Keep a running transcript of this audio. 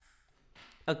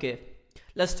Okay,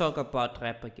 let's talk about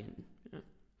rap again. Yeah.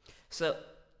 So,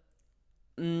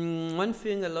 one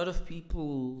thing a lot of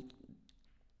people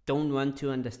don't want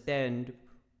to understand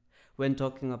when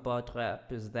talking about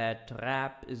rap is that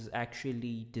rap is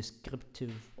actually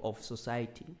descriptive of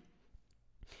society,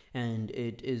 and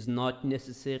it is not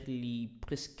necessarily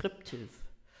prescriptive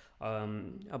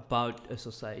about a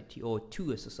society or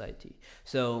to a society.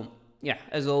 So, yeah,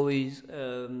 as always,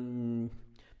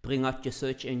 bring up your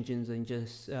search engines and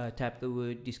just type the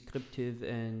word descriptive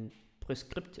and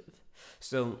prescriptive.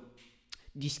 So,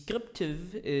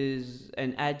 descriptive is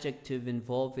an adjective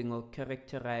involving or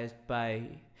characterized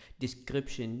by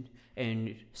description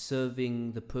and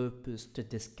serving the purpose to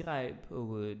describe a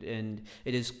word, and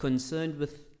it is concerned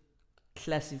with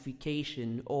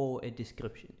classification or a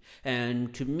description.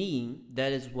 And to me,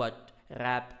 that is what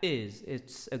rap is.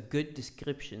 It's a good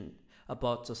description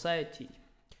about society.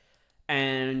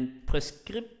 And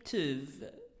prescriptive,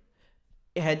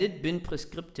 had it been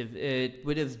prescriptive, it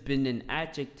would have been an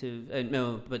adjective.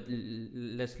 No, but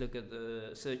let's look at the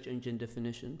search engine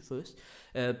definition first.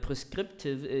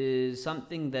 Prescriptive is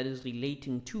something that is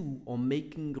relating to or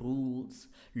making rules,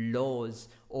 laws,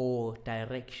 or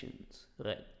directions,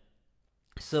 right?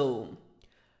 So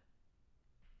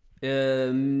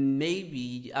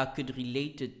maybe I could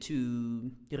relate it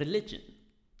to religion,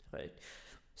 right?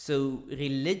 So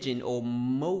religion, or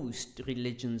most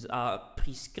religions, are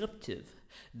prescriptive.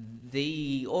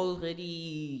 They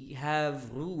already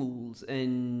have rules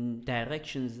and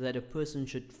directions that a person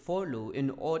should follow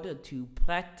in order to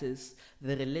practice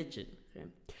the religion. Okay?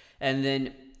 And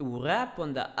then rap,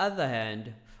 on the other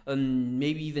hand,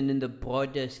 maybe even in the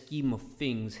broader scheme of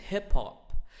things, hip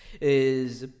hop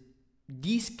is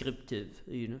descriptive.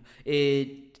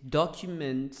 It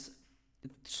documents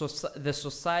the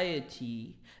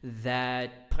society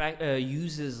that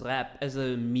uses rap as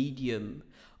a medium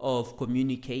of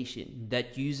communication,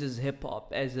 that uses hip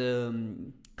hop as a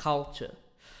culture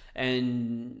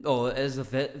and or as a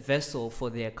vessel for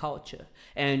their culture,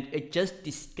 and it just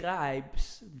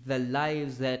describes the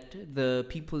lives that the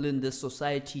people in this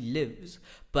society lives,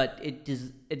 but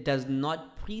it does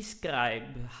not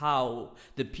prescribe how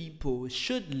the people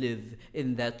should live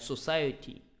in that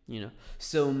society.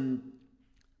 So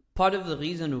part of the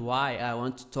reason why I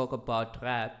want to talk about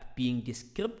rap being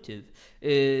descriptive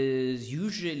is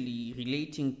usually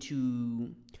relating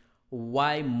to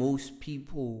why most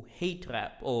people hate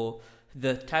rap, or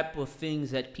the type of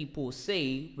things that people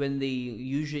say when they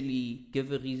usually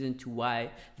give a reason to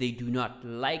why they do not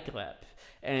like rap.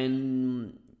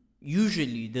 And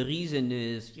usually the reason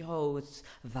is, it's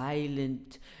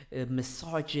violent,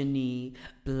 misogyny,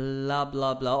 blah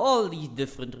blah blah, all these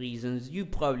different reasons. You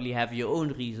probably have your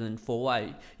own reason for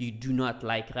why you do not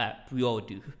like rap. We all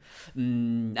do.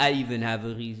 I even have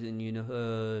a reason,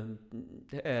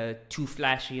 too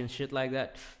flashy and shit like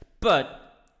that. But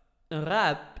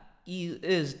rap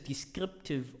is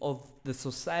descriptive of the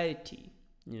society.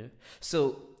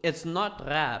 So it's not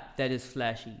rap that is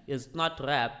flashy. It's not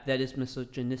rap that is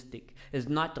misogynistic. It's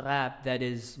not rap that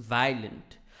is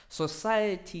violent.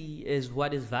 Society is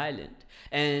what is violent,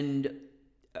 and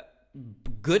uh,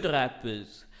 good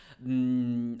rappers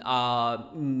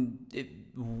are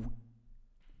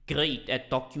great at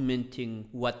documenting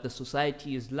what the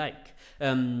society is like.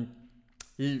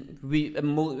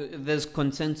 There's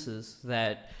consensus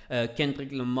that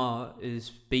Kendrick Lamar is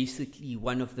basically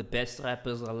one of the best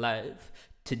rappers alive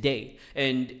today.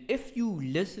 And if you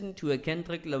listen to a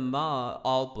Kendrick Lamar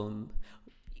album,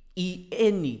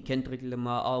 any Kendrick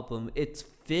Lamar album, it's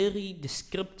very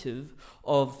descriptive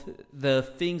of the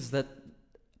things that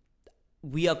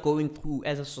we are going through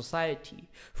as a society,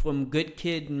 from Good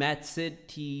Kid, Mad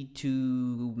City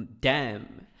to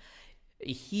Damn.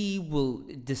 He will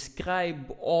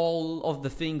describe all of the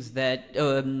things that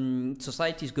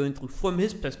society is going through from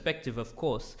his perspective, of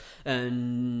course,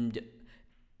 and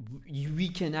we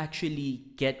can actually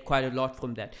get quite a lot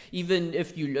from that. Even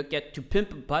if you look at To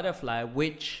Pimp a Butterfly,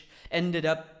 which ended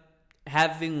up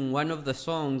having one of the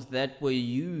songs that were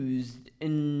used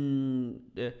in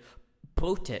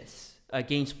protests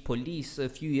against police a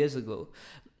few years ago.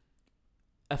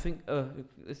 I think,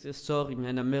 sorry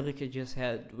man, America just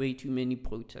had way too many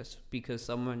protests because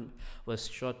someone was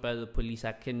shot by the police.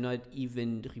 I cannot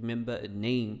even remember a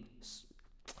name.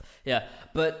 Yeah,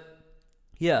 but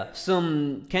yeah,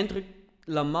 some Kendrick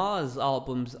Lamar's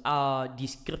albums are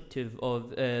descriptive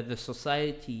of the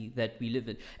society that we live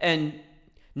in. And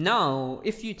now,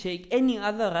 if you take any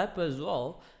other rapper as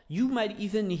well, you might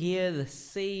even hear the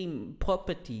same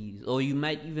properties, or you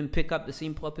might even pick up the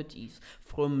same properties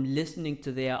from listening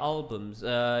to their albums.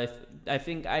 I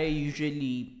think I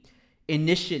usually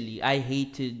initially I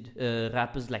hated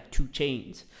rappers like 2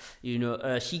 Chainz.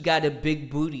 She got a big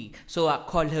booty, so I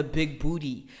called her Big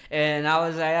Booty, and I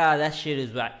was like, that shit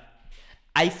is whack.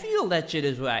 I feel that shit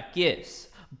is whack, yes,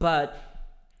 but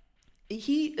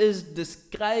he is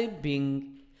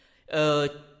describing a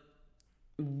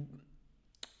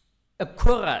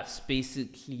chorus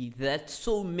basically that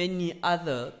so many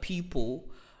other people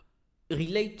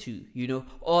relate to.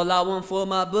 All I want for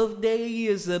my birthday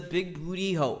is a big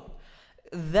booty hoe.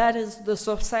 That is the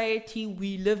society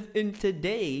we live in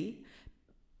today.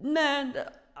 Man,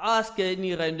 ask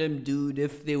any random dude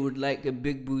if they would like a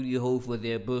big booty hoe for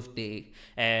their birthday,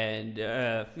 and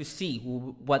see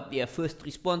what their first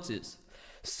response is.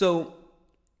 So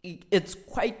it's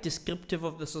quite descriptive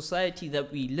of the society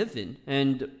that we live in,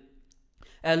 and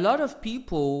a lot of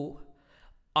people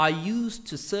are used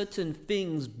to certain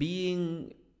things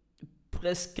being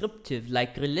prescriptive,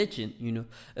 like religion,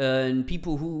 and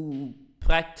people who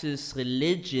practice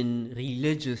religion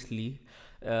religiously.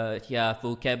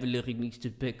 Vocabulary needs to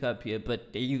pick up here, but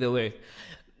either way,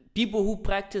 people who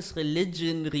practice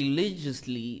religion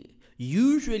religiously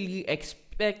usually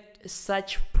expect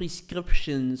such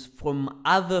prescriptions from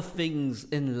other things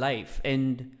in life,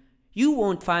 and you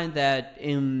won't find that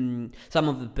in some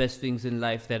of the best things in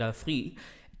life that are free.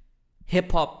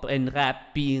 Hip hop and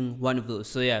rap being one of those.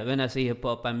 So yeah, when I say hip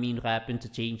hop, I mean rap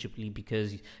interchangeably,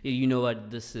 because you know what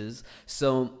this is.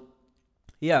 So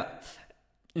yeah,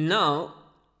 now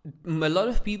a lot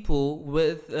of people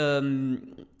with a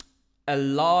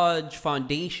large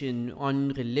foundation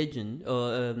on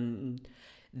religion,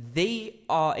 they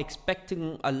are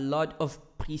expecting a lot of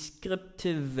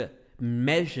prescriptive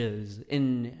measures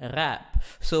in rap.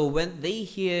 So when they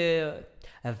hear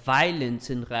violence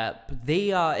in rap, they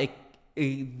hear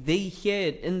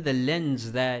it in the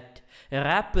lens that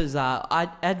rappers are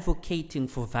advocating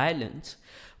for violence.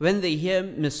 When they hear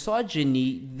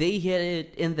misogyny, they hear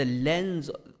it in the lens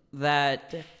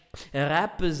that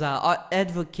rappers are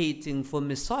advocating for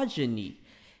misogyny.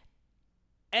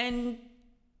 And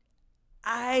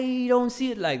I don't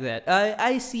see it like that.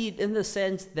 I see it in the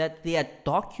sense that they are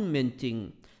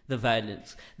documenting the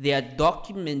violence. They are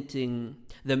documenting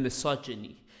the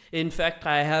misogyny. In fact,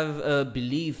 I have a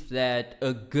belief that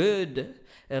a good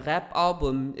rap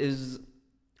album is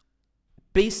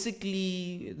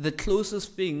basically the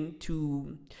closest thing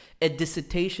to a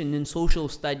dissertation in social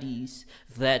studies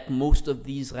that most of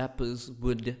these rappers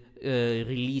would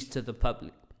release to the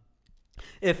public.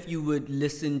 If you would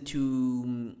listen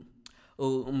to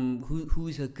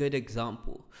who's a good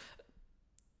example?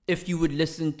 If you would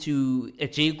listen to a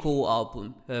J. Cole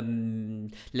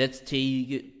album, let's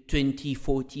take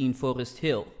 2014 Forest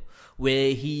Hill,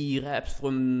 where he raps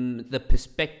from the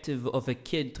perspective of a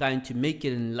kid trying to make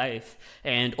it in life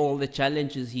and all the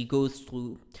challenges he goes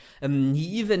through. He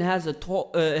even has a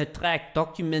track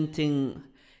documenting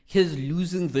his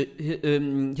losing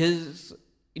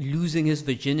his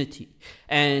virginity,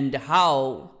 and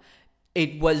how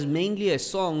it was mainly a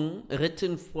song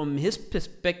written from his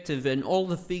perspective and all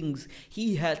the things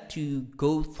he had to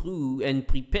go through and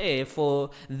prepare for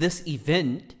this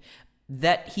event,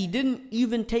 that he didn't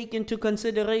even take into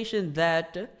consideration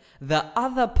that the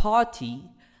other party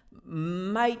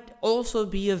might also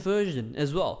be a virgin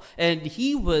as well. And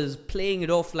he was playing it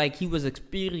off like he was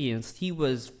experienced. He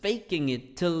was faking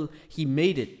it till he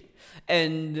made it.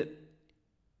 And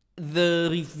the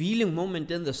revealing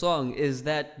moment in the song is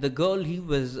that the girl he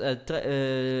was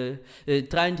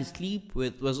trying to sleep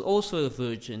with was also a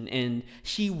virgin, and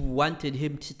she wanted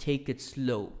him to take it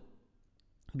slow,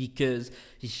 because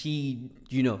she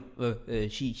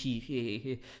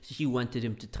wanted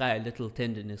him to try a little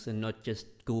tenderness and not just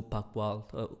go buck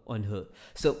wild on her.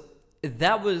 So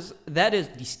that is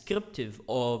descriptive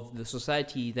of the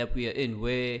society that we are in,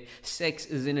 where sex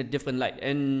is in a different light.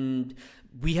 And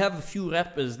we have a few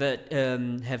rappers that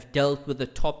have dealt with the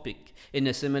topic in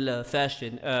a similar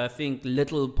fashion. I think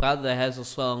Little Brother has a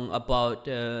song about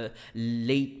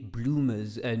late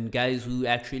bloomers and guys who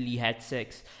actually had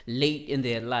sex late in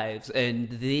their lives, and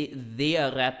they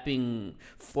are rapping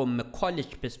from a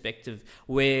college perspective,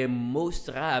 where most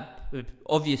rap,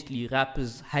 obviously rap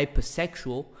is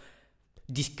hypersexual,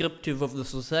 descriptive of the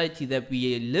society that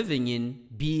we are living in,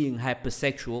 being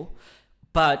hypersexual.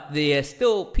 But there are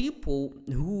still people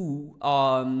who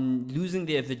are losing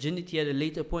their virginity at a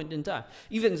later point in time.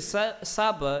 Even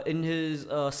Saba, in his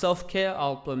self-care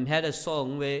album, had a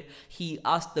song where he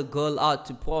asked the girl out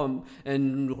to prom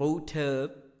and wrote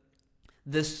her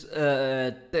this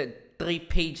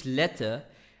 3-page letter,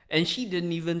 and she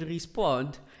didn't even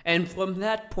respond. And from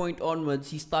that point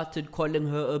onwards, he started calling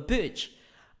her a bitch.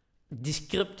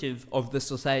 descriptive of the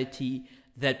society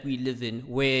that we live in,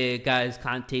 where guys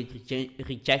can't take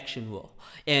rejection well.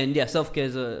 And yeah, Self Care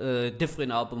is a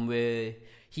different album where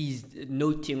he's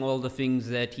noting all the things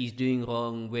that he's doing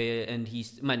wrong, and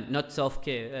he's not Self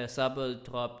Care. Saba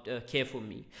dropped Care for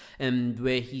Me, and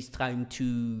where he's trying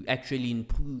to actually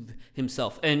improve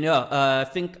himself. And I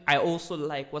think I also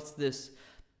like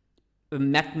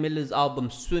Mac Miller's album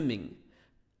Swimming.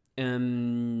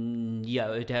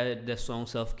 It had the song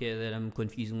Self Care that I'm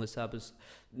confusing with Saba's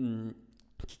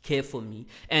Care for Me.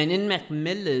 And in Mac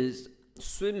Miller's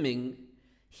Swimming,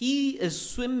 he is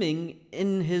swimming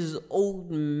in his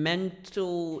own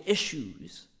mental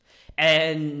issues,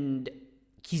 and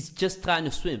he's just trying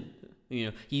to swim.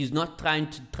 He's not trying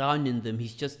to drown in them.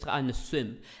 He's just trying to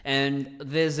swim. And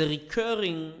there's a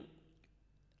recurring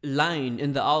line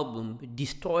in the album,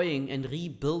 destroying and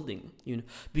rebuilding.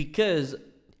 Because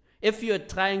if you're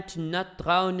trying to not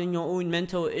drown in your own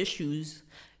mental issues,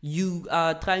 you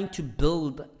are trying to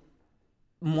build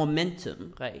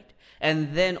momentum, right?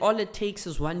 And then all it takes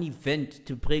is one event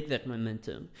to break that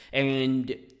momentum.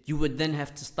 And you would then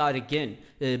have to start again,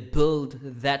 build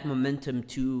that momentum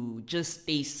to just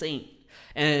stay sane.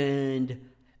 And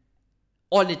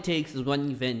all it takes is one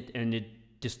event, and it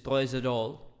destroys it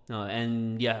all.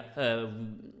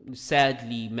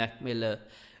 Sadly, Mac Miller,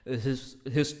 his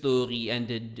story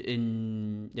ended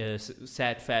in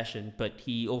sad fashion, but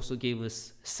he also gave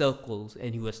us Circles,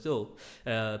 and he was still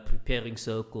preparing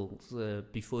Circles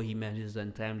before he met his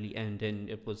untimely end, and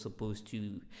it was supposed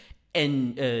to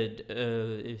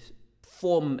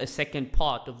form a second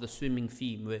part of the swimming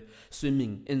theme, where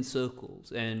swimming in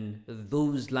circles, and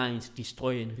those lines,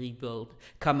 destroy and rebuild,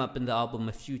 come up in the album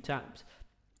a few times.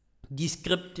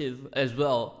 Descriptive as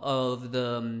well of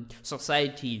the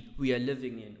society we are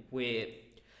living in, where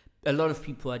a lot of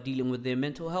people are dealing with their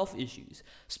mental health issues.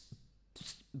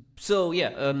 So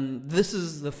this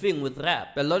is the thing with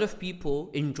rap. A lot of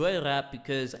people enjoy rap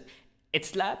because it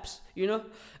slaps, a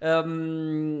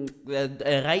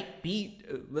right beat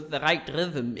with the right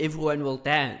rhythm, everyone will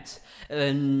dance.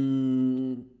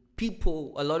 And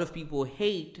a lot of people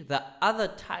hate the other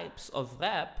types of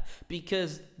rap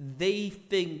because they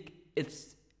think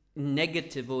it's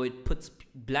negative, or it puts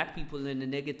black people in a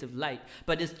negative light,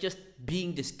 but it's just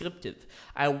being descriptive.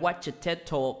 I watch a TED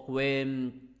talk where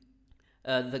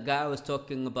the guy was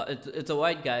talking about, it's a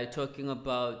white guy talking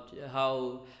about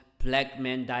how black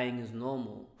men dying is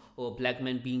normal, or black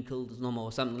men being killed is normal,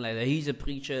 or something like that. He's a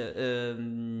preacher,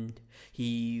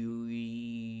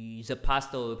 he's a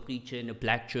pastor or a preacher in a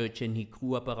black church, and he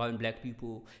grew up around black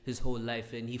people his whole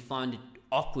life, and he found it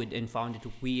awkward and found it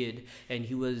weird, and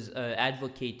he was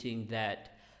advocating that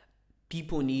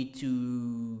people need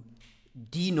to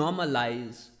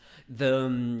denormalize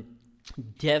the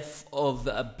death of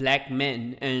black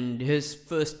men, and his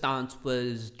first stance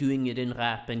was doing it in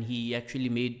rap, and he actually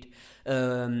made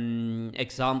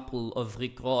example of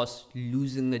Rick Ross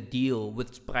losing a deal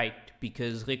with Sprite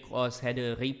because Rick Ross had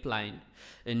a rape line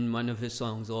in one of his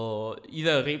songs, or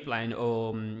either a rape line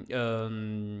or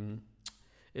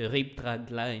a rape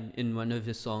drug line in one of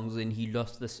his songs, and he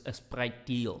lost a Sprite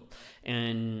deal.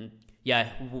 And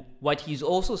what he's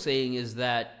also saying is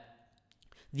that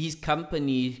these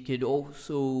companies could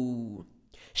also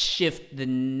shift the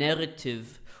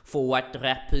narrative for what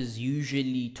rappers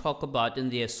usually talk about in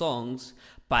their songs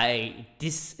by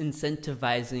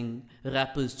disincentivizing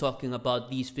rappers talking about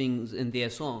these things in their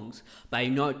songs, by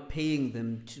not paying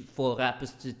them for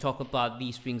rappers to talk about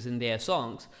these things in their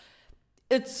songs.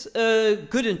 It's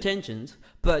good intentions,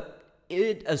 but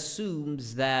it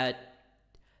assumes that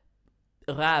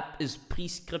rap is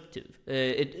prescriptive.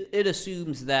 It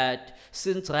assumes that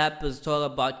since rappers talk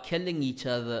about killing each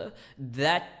other,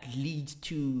 that leads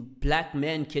to black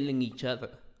men killing each other,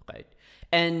 right?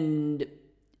 And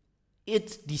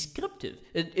it's descriptive.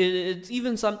 It's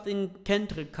even something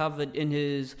Kendrick covered in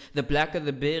his "The blacker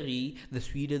the berry, the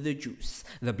sweeter the juice.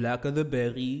 The blacker the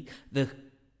berry, the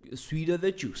sweeter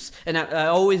the juice." And I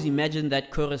always imagine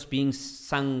that chorus being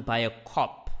sung by a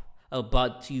cop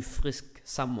about to frisk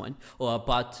someone or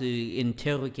about to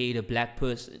interrogate a black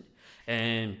person.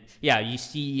 And you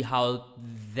see how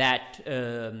that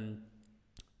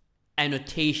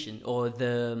annotation or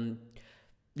the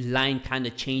line kind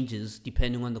of changes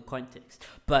depending on the context.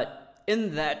 But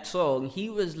in that song, he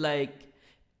was like,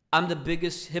 I'm the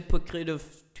biggest hypocrite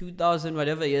of 2000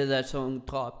 whatever year that song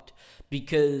dropped,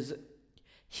 because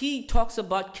he talks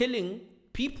about killing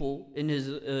people in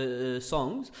his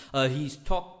songs. He's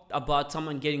talked about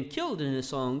someone getting killed in his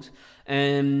songs,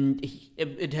 and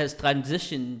it has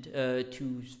transitioned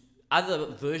to other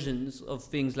versions of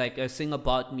things like "Sing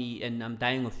About Me" and "I'm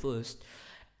Dying of Thirst."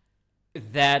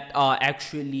 that are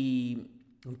actually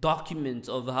documents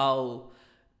of how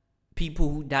people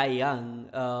who die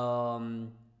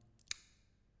young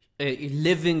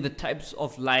living the types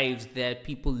of lives that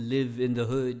people live in the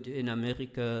hood in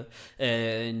America,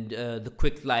 and the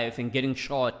quick life and getting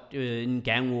shot in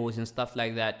gang wars and stuff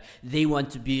like that. They want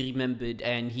to be remembered,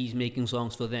 and he's making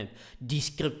songs for them.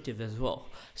 Descriptive as well.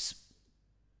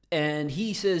 And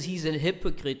he says he's a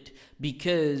hypocrite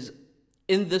because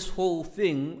in this whole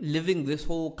thing, living this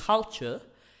whole culture,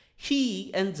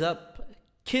 he ends up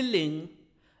killing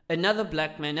another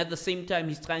black man. At the same time,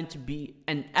 he's trying to be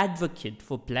an advocate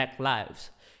for black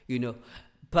lives,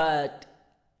 But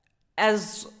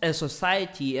as a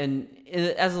society, and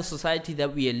as a society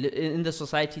that we are in the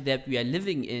society that we are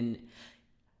living in,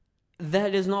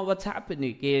 that is not what's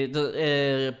happening.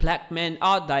 Black men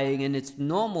are dying, and it's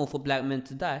normal for black men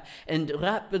to die. And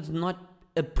rap is not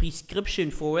a prescription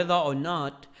for whether or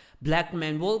not black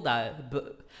men will die.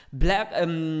 But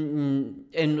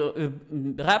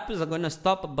rappers are gonna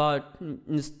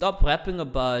stop rapping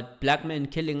about black men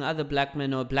killing other black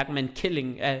men, or black men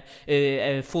killing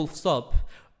full stop,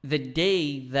 the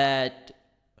day that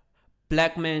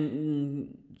black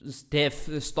men's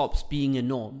death stops being a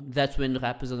norm. That's when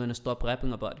rappers are gonna stop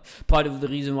rapping about it. Part of the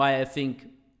reason why I think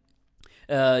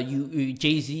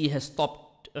Jay-Z has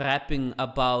stopped rapping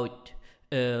about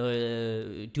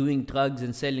doing drugs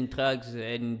and selling drugs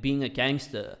and being a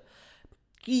gangster.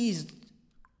 He's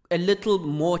a little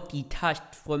more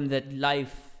detached from that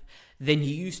life than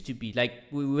he used to be. Like,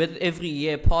 with every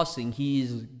year passing,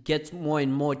 he gets more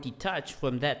and more detached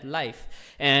from that life,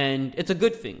 and it's a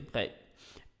good thing, right?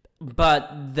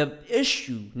 But the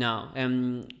issue now,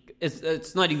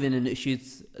 it's not even an issue,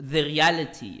 it's the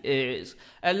reality, is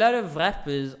a lot of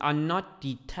rappers are not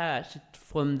detached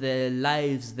from the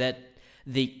lives that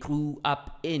they grew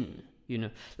up in.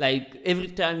 Like, every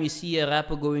time you see a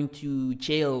rapper going to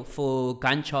jail for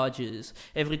gun charges,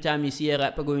 every time you see a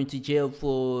rapper going to jail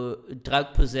for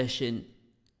drug possession,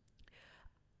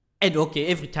 and okay,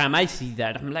 every time I see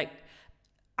that, I'm like,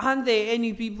 aren't there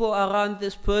any people around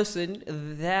this person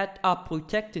that are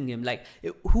protecting him? Like,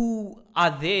 who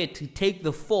are there to take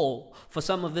the fall for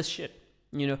some of this shit?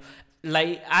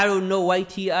 Like, I don't know why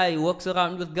T.I. walks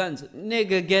around with guns.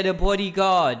 Nigga, get a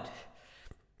bodyguard.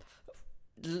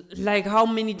 Like, how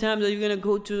many times are you gonna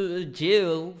go to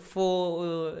jail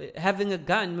for having a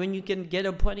gun when you can get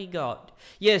a bodyguard?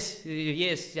 Yes,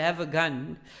 have a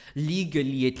gun,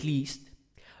 legally at least,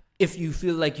 if you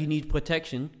feel like you need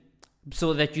protection,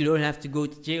 so that you don't have to go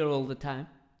to jail all the time.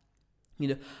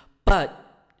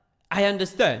 But I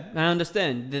understand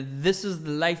that this is the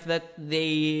life that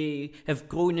they have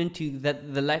grown into,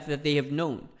 that the life that they have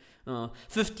known.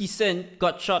 50 Cent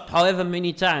got shot however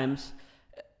many times,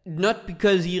 not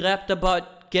because he rapped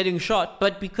about getting shot,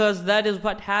 but because that is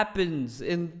what happens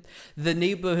in the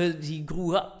neighborhoods he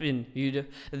grew up in. He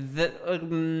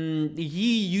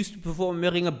used to perform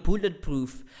wearing a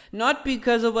bulletproof, not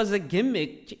because it was a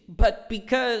gimmick, but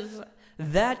because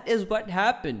that is what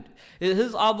happened.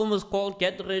 His album was called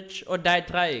Get Rich or Die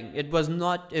Trying. It was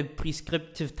not a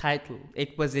prescriptive title,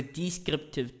 it was a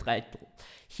descriptive title.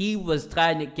 He was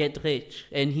trying to get rich,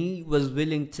 and he was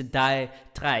willing to die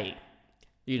trying.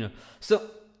 So,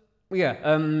 yeah,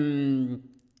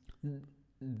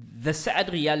 the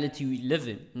sad reality we live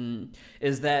in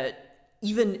is that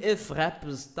even if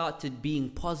rappers started being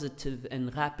positive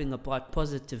and rapping about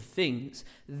positive things,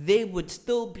 they would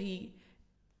still be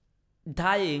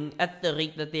dying at the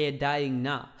rate that they are dying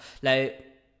now. Like,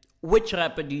 which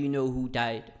rapper do you know who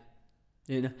died?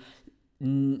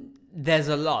 There's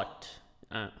a lot.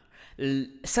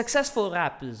 Successful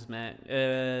rappers,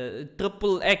 man.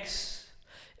 Triple X,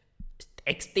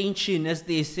 Extension, as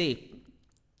they say,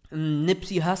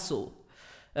 Nipsey Hussle,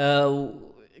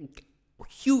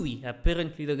 Huey,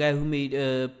 apparently the guy who made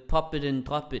Pop It and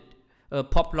Drop It,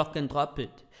 Pop Lock and Drop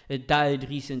It, died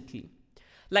recently.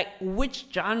 Like, which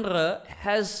genre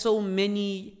has so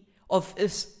many of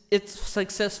its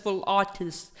successful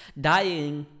artists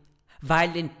dying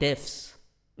violent deaths?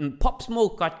 Pop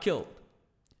Smoke got killed.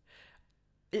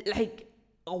 Like,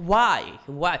 why?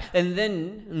 And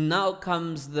then now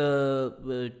comes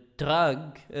the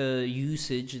drug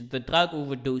usage, the drug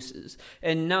overdoses,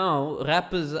 and now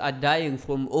rappers are dying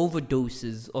from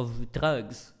overdoses of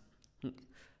drugs.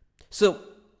 So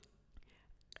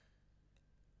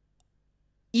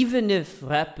even if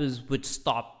rappers would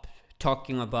stop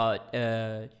talking about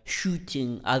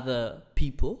shooting other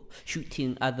people,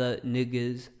 shooting other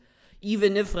niggas,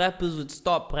 even if rappers would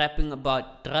stop rapping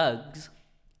about drugs,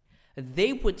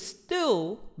 they would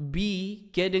still be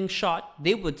getting shot.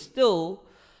 They would still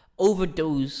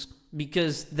overdose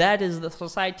because that is the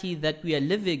society that we are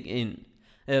living in.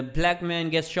 A black man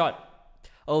gets shot.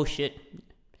 Oh shit.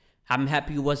 I'm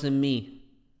happy it wasn't me.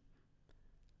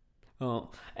 Oh.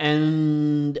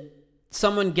 And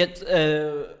someone gets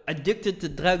addicted to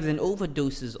drugs and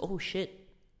overdoses. Oh shit.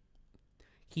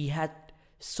 He had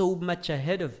so much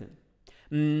ahead of him.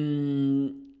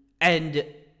 And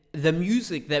the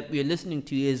music that we're listening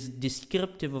to is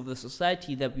descriptive of the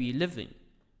society that we live in.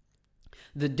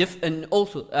 And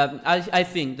also, I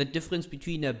think the difference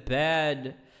between a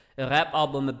bad rap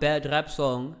album, a bad rap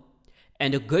song,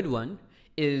 and a good one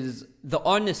is the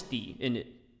honesty in it.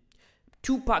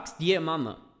 Tupac's Dear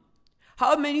Mama.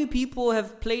 How many people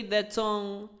have played that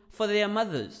song for their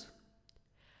mothers?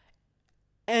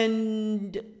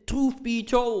 And truth be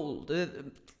told,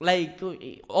 like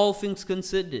all things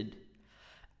considered,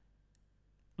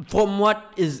 from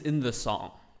what is in the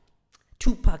song,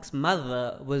 Tupac's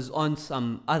mother was on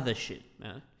some other shit,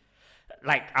 man.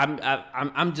 Like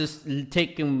I'm just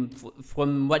taking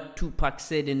from what Tupac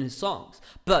said in his songs,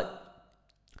 but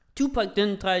Tupac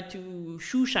didn't try to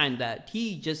shoeshine that.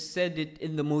 He just said it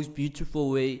in the most beautiful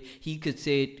way he could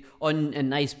say it on a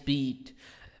nice beat.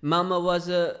 Mama was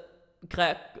a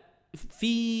crack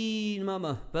fiend,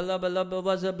 mama. Bella Bella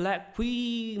was a black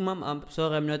queen, mama. I'm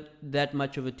sorry, I'm not that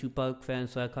much of a Tupac fan,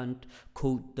 so I can't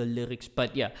quote the lyrics.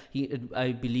 But yeah,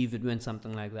 I believe it went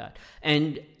something like that.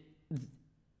 And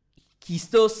he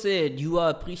still said, "You are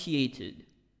appreciated."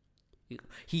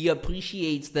 He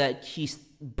appreciates that she's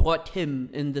brought him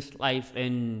in this life,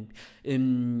 and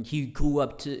he grew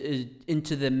up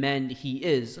into the man he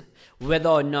is, whether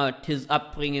or not his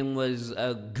upbringing was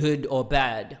good or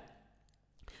bad.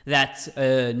 That's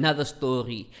another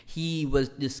story. He was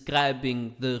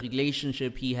describing the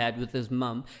relationship he had with his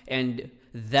mom, and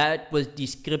that was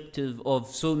descriptive of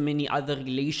so many other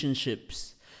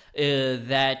relationships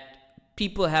that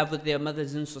people have with their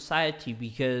mothers in society,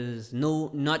 because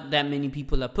not that many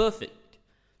people are perfect.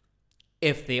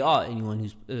 If there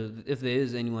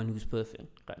is anyone who's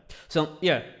perfect, right? So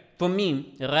yeah, for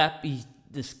me, rap is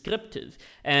descriptive,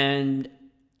 and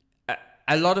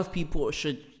a lot of people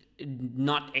should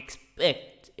not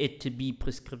expect it to be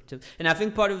prescriptive. And I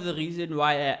think part of the reason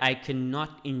why I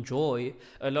cannot enjoy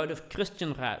a lot of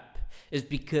Christian rap is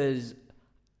because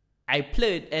I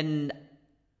play it and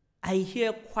I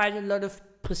hear quite a lot of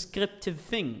prescriptive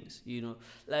things,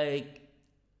 like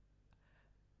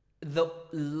the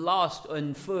last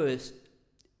and first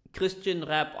Christian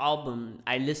rap album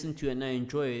I listened to and I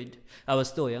enjoyed. I was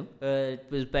still young. It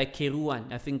was by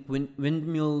Kerouan. I think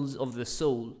Windmills of the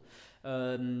Soul.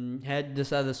 Had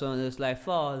this other song that's like,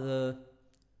 Father,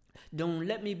 don't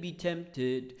let me be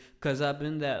tempted, cause I've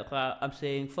been that. I'm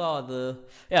saying, Father.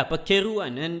 Yeah, but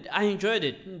Kerouan, and I enjoyed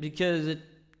it because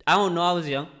I don't know, I was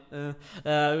young.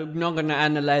 I'm not gonna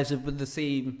analyze it with the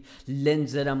same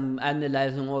lens that I'm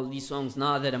analyzing all these songs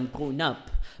now that I'm grown up.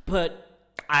 But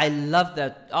I love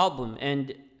that album,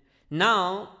 and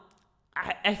now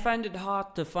I find it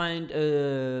hard to find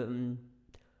a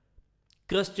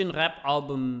Christian rap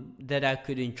album that I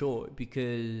could enjoy,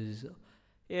 because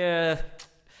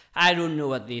I don't know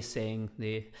what they're saying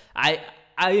there.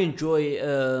 I enjoy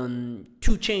 2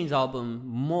 Chainz album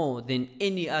more than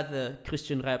any other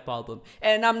Christian rap album,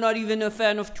 and I'm not even a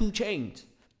fan of 2 Chainz.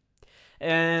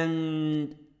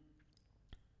 And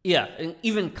yeah, and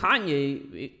even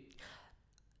Kanye.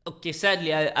 Okay,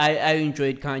 sadly, I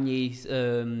enjoyed Kanye's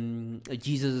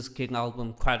Jesus is King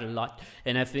album quite a lot,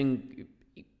 and I think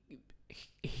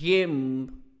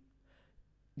him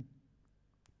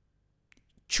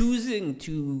choosing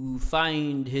to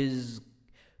find his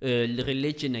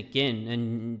religion again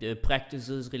and practice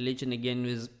his religion again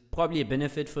was probably a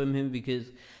benefit from him,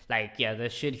 because the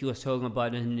shit he was talking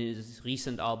about in his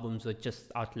recent albums were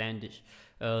just outlandish.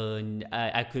 And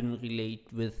I couldn't relate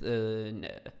with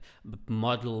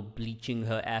model bleaching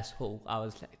her asshole. I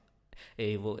was like,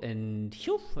 hey, well, and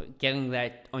getting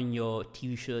that on your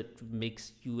t-shirt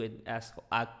makes you an asshole.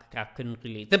 I couldn't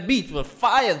relate. The beats were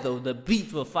fire though.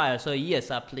 So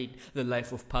yes, I played The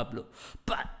Life of Pablo,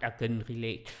 but I couldn't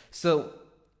relate. So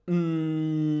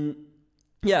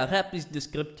yeah, rap is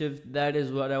descriptive. That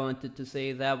is what I wanted to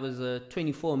say. That was a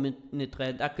 24-minute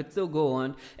thread. I could still go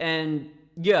on, and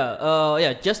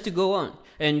just to go on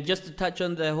and just to touch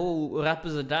on the whole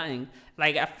rappers are dying.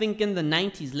 I think in the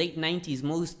 90s, late 90s,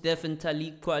 Mos Def and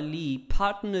Talib Kweli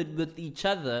partnered with each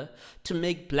other to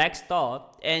make Black Star,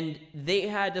 and they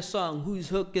had a song whose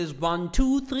hook is 1,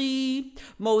 2, 3,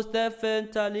 Mos Def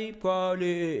and Talib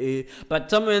Kweli. But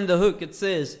somewhere in the hook it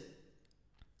says,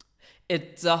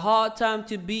 it's a hard time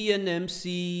to be an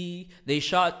MC. They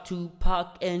shot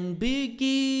Tupac and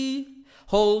Biggie.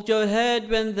 Hold your head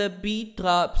when the beat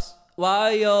drops.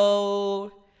 Why,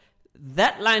 yo?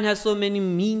 That line has so many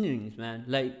meanings, man.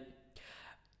 Like,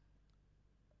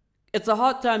 it's a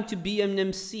hard time to be an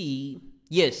MC.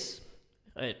 Yes,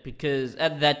 right? Because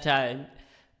at that time,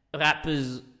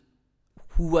 rappers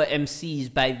who were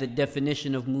MCs by the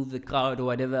definition of move the crowd or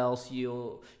whatever else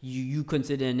you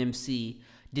consider an MC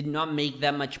did not make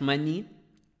that much money,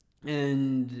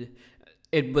 and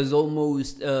it was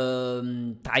almost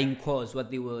time cause what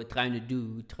they were trying to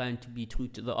do, trying to be true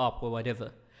to the art or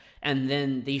whatever. And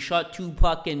then they shot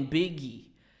Tupac and Biggie.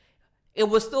 It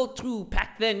was still true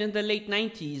back then in the late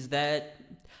 90s that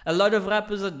a lot of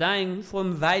rappers are dying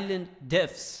from violent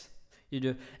deaths,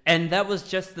 and that was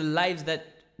just the lives that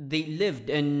they lived,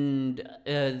 and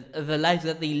the lives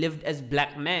that they lived as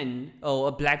black men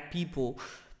or black people,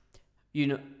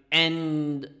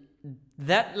 and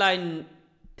that line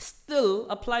still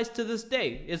applies to this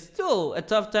day. It's still a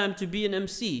tough time to be an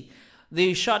MC.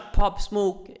 They shot Pop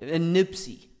Smoke and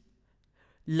Nipsey.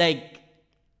 Like,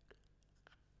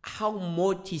 how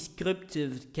more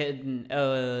descriptive can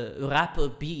a rapper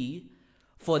be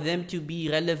for them to be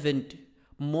relevant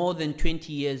more than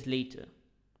 20 years later?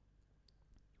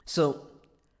 So,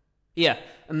 yeah,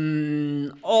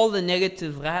 all the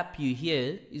negative rap you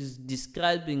hear is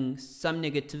describing some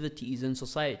negativities in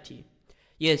society.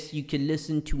 Yes, you can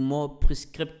listen to more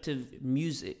prescriptive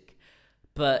music,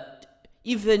 but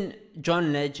even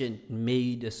John Legend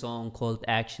made a song called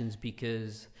Actions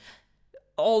because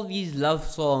all these love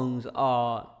songs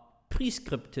are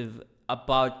prescriptive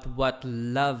about what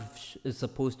love is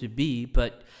supposed to be.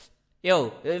 But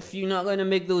if you're not gonna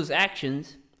make those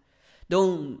actions,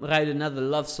 don't write another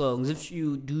love songs if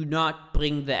you do not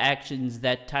bring the actions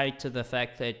that tie to the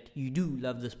fact that you do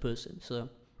love this person. So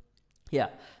yeah,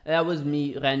 that was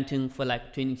me ranting for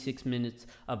like 26 minutes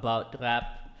about rap,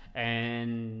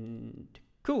 and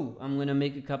cool, I'm gonna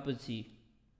make a cup of tea.